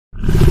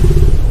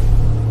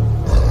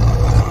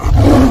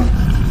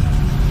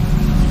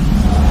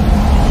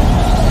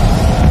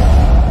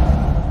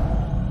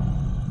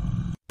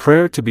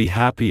Prayer to be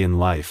happy in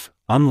life,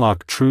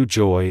 unlock true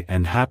joy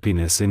and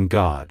happiness in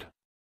God.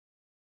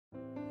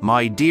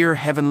 My dear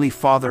Heavenly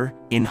Father,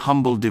 in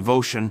humble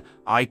devotion,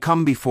 I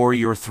come before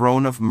your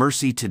throne of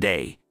mercy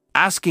today,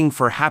 asking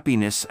for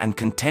happiness and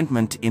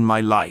contentment in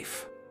my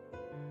life.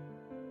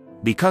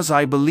 Because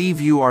I believe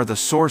you are the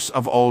source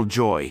of all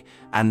joy,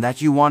 and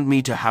that you want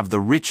me to have the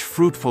rich,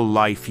 fruitful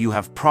life you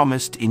have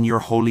promised in your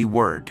holy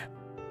word.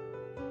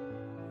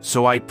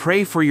 So I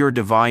pray for your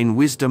divine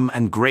wisdom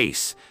and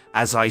grace,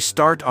 as I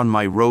start on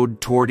my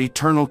road toward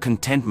eternal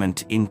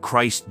contentment in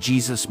Christ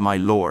Jesus my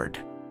Lord.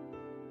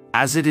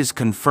 As it is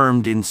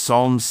confirmed in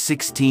Psalms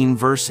 16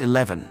 verse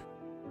 11.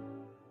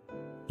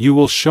 You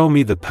will show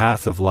me the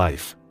path of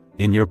life.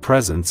 In your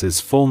presence is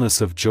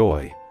fullness of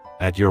joy.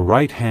 At your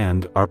right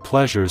hand are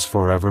pleasures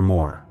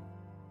forevermore.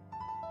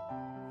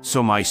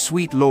 So my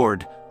sweet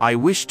Lord, I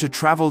wish to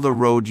travel the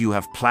road you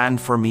have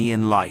planned for me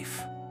in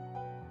life.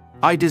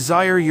 I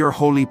desire your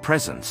holy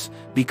presence,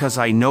 because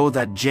I know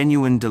that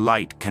genuine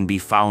delight can be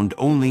found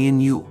only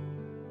in you.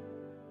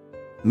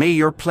 May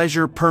your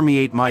pleasure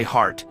permeate my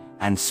heart,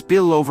 and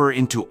spill over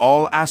into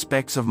all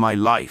aspects of my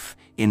life,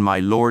 in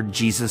my Lord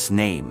Jesus'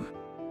 name.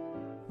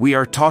 We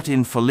are taught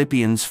in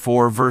Philippians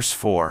 4 verse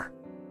 4.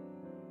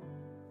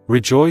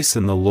 Rejoice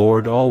in the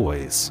Lord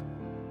always.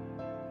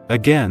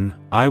 Again,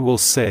 I will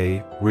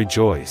say,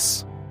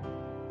 rejoice.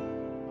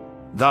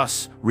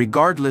 Thus,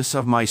 regardless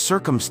of my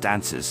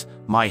circumstances,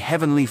 my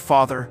Heavenly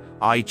Father,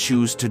 I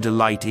choose to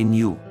delight in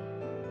you.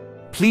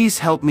 Please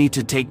help me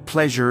to take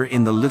pleasure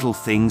in the little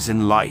things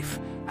in life,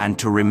 and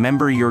to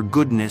remember your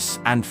goodness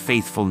and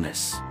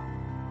faithfulness.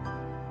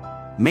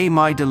 May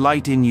my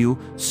delight in you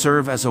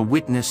serve as a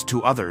witness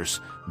to others,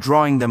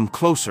 drawing them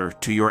closer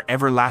to your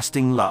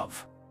everlasting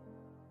love.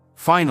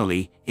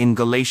 Finally, in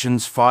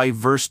Galatians 5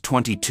 verse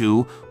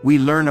 22, we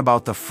learn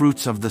about the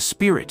fruits of the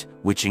Spirit,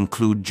 which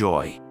include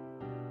joy.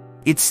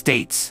 It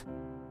states,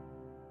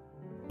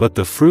 "But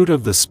the fruit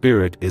of the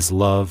Spirit is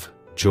love,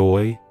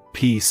 joy,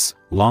 peace,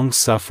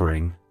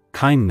 long-suffering,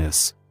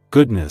 kindness,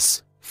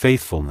 goodness,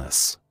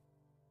 faithfulness."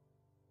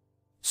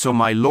 So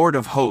my Lord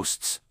of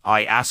hosts,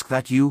 I ask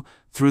that you,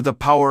 through the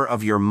power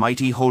of your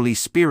mighty Holy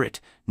Spirit,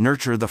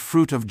 nurture the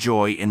fruit of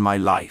joy in my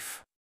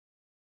life.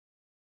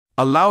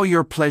 Allow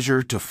your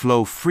pleasure to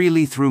flow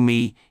freely through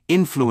me,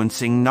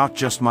 influencing not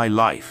just my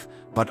life,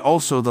 but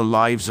also the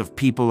lives of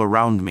people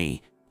around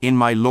me, in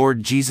my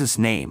Lord Jesus'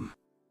 name.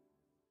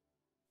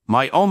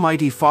 My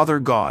Almighty Father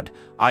God,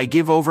 I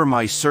give over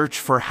my search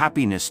for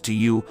happiness to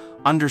you,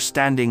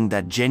 understanding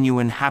that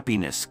genuine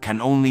happiness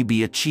can only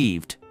be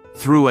achieved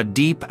through a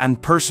deep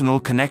and personal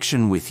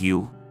connection with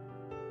you.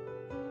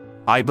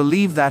 I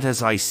believe that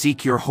as I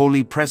seek your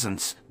holy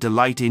presence,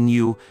 delight in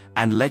you,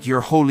 and let your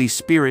Holy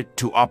Spirit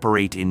to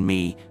operate in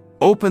me,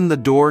 open the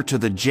door to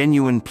the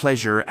genuine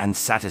pleasure and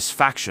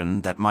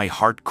satisfaction that my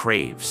heart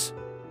craves.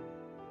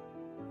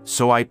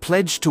 So I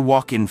pledge to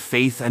walk in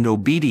faith and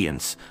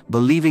obedience,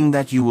 believing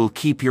that you will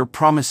keep your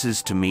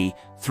promises to me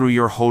through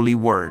your holy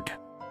word.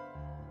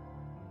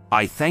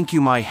 I thank you,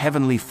 my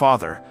Heavenly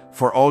Father,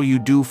 for all you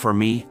do for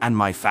me and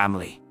my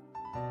family.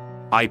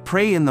 I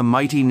pray in the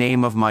mighty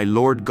name of my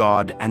Lord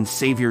God and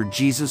Savior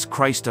Jesus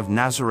Christ of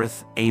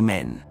Nazareth.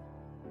 Amen.